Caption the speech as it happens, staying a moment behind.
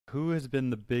Who has been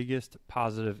the biggest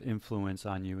positive influence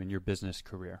on you in your business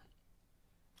career?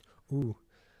 Ooh.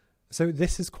 So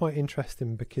this is quite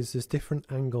interesting because there's different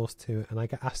angles to it, and I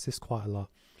get asked this quite a lot.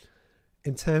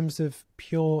 In terms of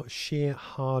pure, sheer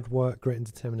hard work, grit and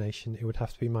determination, it would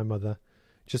have to be my mother,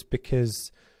 just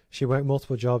because she worked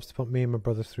multiple jobs to put me and my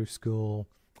brother through school.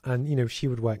 And, she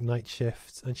would work night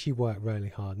shifts and she worked really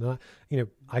hard. And,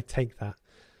 I take that.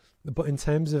 But in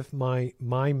terms of my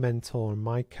mentor and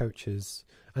my coaches,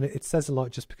 and it says a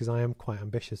lot just because I am quite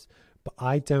ambitious, but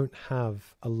I don't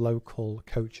have a local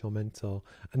coach or mentor.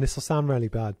 And this will sound really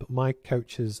bad, but my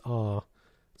coaches are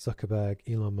Zuckerberg,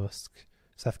 Elon Musk,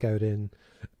 Seth Godin.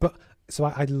 But so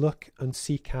I look and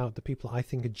seek out the people I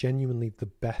think are genuinely the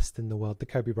best in the world, the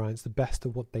Kobe Bryants, the best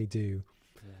at what they do.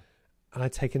 Yeah. And I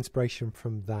take inspiration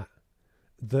from that.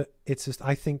 It's just,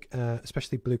 I think,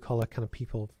 especially blue collar kind of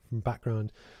people from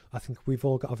background, I think we've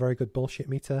all got a very good bullshit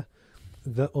meter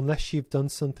that unless you've done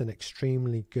something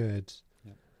extremely good,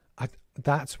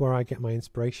 that's where I get my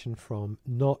inspiration from,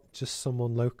 not just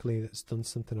someone locally that's done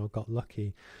something or got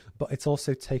lucky, but it's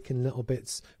also taken little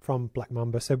bits from Black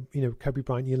Mamba. So, Kobe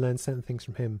Bryant, you learn certain things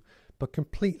from him, but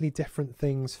completely different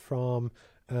things from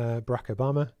Barack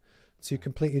Obama to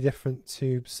completely different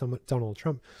to some Donald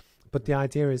Trump. But the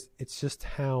idea is it's just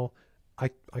how I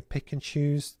pick and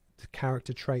choose the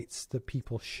character traits that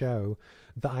people show,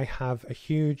 that I have a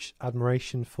huge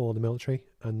admiration for the military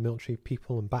and military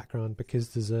people and background, because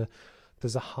there's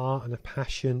a heart and a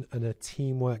passion and a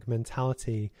teamwork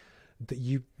mentality that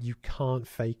you can't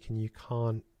fake and you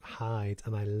can't hide.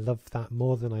 And I love that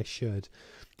more than I should.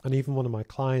 And even one of my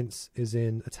clients is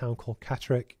in a town called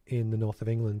Catterick in the north of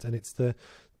England. And it's the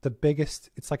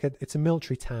biggest, it's a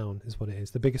military town is what it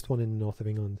is, the biggest one in the north of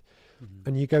England. Mm-hmm.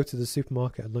 And you go to the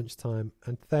supermarket at lunchtime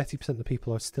and 30% of the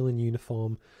people are still in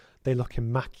uniform. They look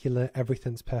immaculate.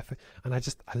 Everything's perfect. And I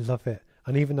love it.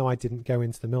 And even though I didn't go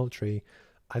into the military,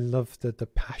 I love the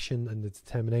passion and the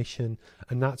determination.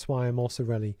 And that's why I'm also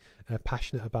really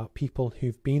passionate about people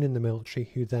who've been in the military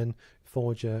who then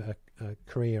forge a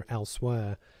career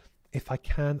elsewhere. If I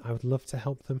can, I would love to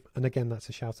help them. And again, that's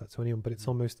a shout out to anyone, but it's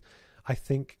almost, I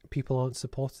think people aren't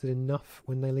supported enough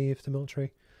when they leave the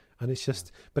military. And it's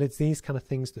just, but it's these kind of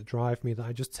things that drive me, that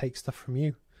I just take stuff from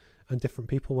you and different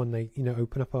people when they,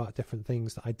 open up about different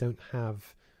things, that I don't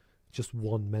have just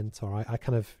one mentor. I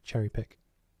kind of cherry pick.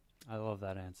 I love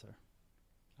that answer.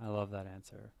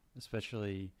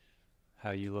 Especially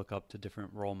how you look up to different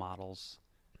role models,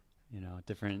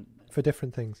 for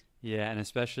different things. Yeah. And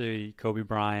especially Kobe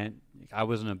Bryant. I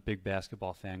wasn't a big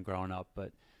basketball fan growing up,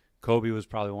 but Kobe was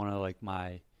probably one of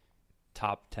my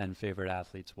top 10 favorite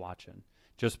athletes watching,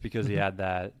 just because he had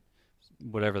that,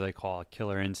 whatever they call it,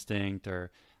 killer instinct.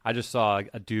 Or I just saw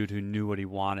a dude who knew what he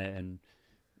wanted, and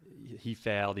he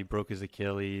failed. He broke his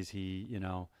Achilles. He,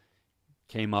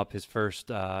 came up his first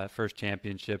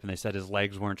championship, and they said his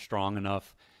legs weren't strong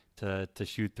enough to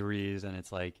shoot threes. And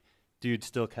it's like, dude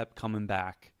still kept coming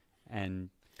back, and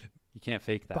you can't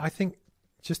fake that. But I think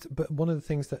but one of the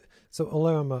things so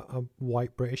although I'm a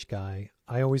white British guy,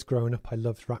 I always growing up, I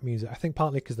loved rap music. I think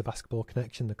partly because the basketball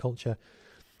connection, the culture.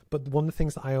 But one of the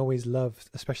things that I always loved,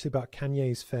 especially about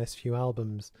Kanye's first few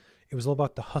albums, it was all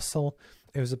about the hustle.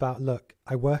 It was about, look,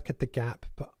 I work at the Gap,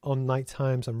 but on night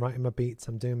times, I'm writing my beats,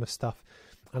 I'm doing my stuff.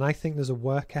 And I think there's a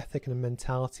work ethic and a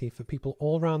mentality for people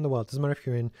all around the world. Doesn't matter if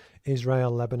you're in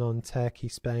Israel, Lebanon, Turkey,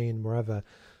 Spain, wherever.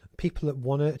 People that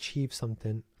want to achieve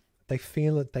something, they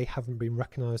feel that they haven't been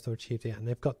recognized or achieved it yet, and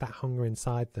they've got that hunger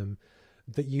inside them.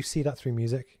 That you see that through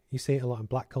music. You see it a lot in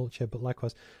black culture, but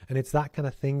likewise. And it's that kind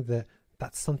of thing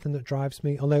that's something that drives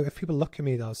me. Although if people look at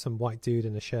me, that was some white dude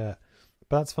in a shirt,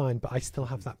 but that's fine. But I still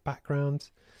have that background.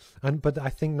 But I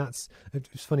think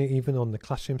it's funny, even on the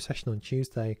classroom session on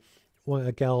Tuesday,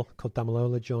 a girl called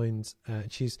Damalola joined.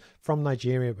 She's from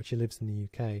Nigeria, but she lives in the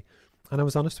UK. And I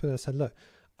was honest with her. I said, look,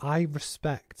 I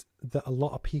respect that a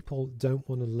lot of people don't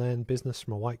want to learn business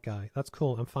from a white guy. That's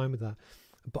cool. I'm fine with that.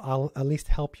 But I'll at least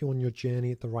help you on your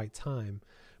journey at the right time.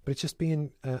 But it's just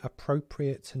being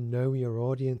appropriate to know your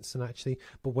audience and actually,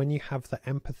 but when you have the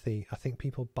empathy, I think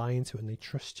people buy into it and they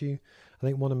trust you. I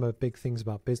think one of my big things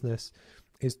about business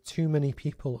is too many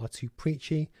people are too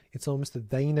preachy. It's almost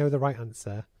that they know the right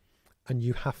answer and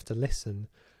you have to listen.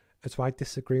 And so I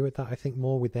disagree with that. I think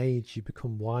more with age, you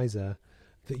become wiser,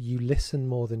 that you listen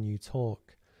more than you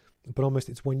talk. But almost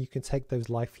it's when you can take those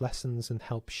life lessons and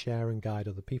help share and guide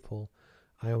other people.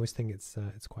 I always think it's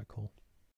quite cool.